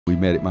We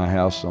met at my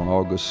house on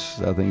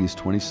August, I think it's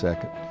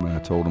 22nd. And I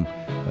told him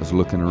I was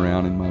looking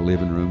around in my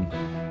living room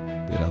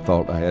that I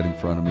thought I had in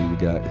front of me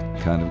the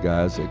kind of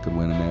guys that could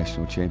win a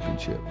national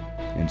championship.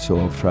 And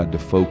so I've tried to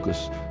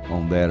focus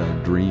on that,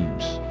 our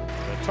dreams.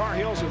 The Tar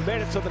Heels, who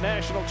made it to the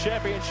national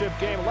championship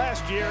game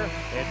last year,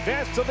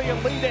 advanced to the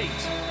Elite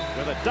Eight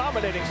with a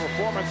dominating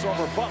performance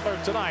over Butler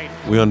tonight.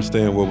 We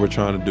understand what we're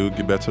trying to do,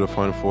 get back to the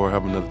Final Four,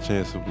 have another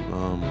chance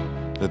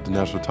at the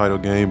national title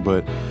game,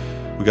 but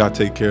we got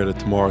to take care of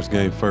tomorrow's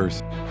game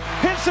first.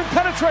 Hinson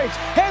penetrates,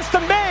 hands to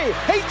May,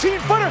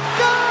 18-footer,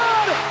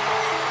 good!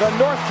 The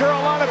North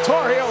Carolina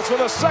Tar Heels, for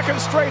the second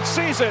straight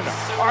season,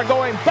 are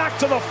going back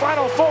to the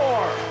Final Four.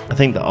 I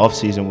think the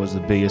offseason was the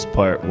biggest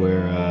part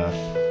where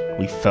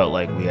we felt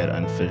like we had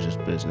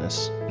unfinished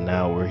business.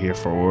 Now we're here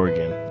for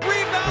Oregon.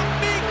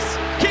 Rebound Meeks,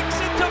 kicks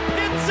it to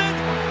Pinson,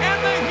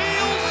 and the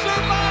Heels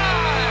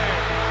survive.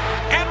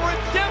 And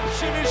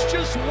redemption is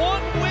just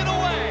one win away.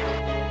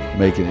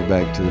 Making it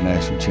back to the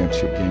national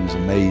championship game is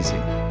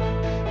amazing.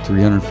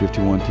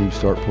 351 teams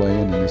start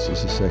playing, and this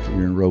is the second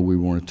year in a row we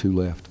won 2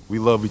 left. We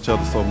love each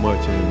other so much,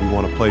 and we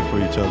want to play for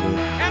each other.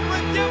 And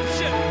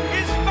redemption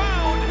is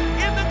found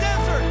in the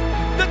desert.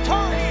 The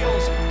Tar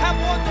Heels have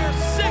won their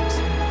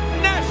 6th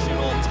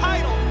national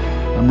title.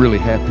 I'm really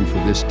happy for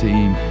this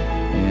team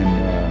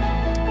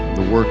and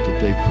the work that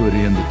they've put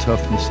in, the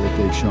toughness that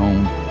they've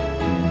shown,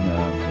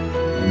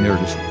 and they're a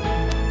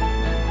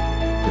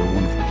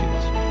wonderful team.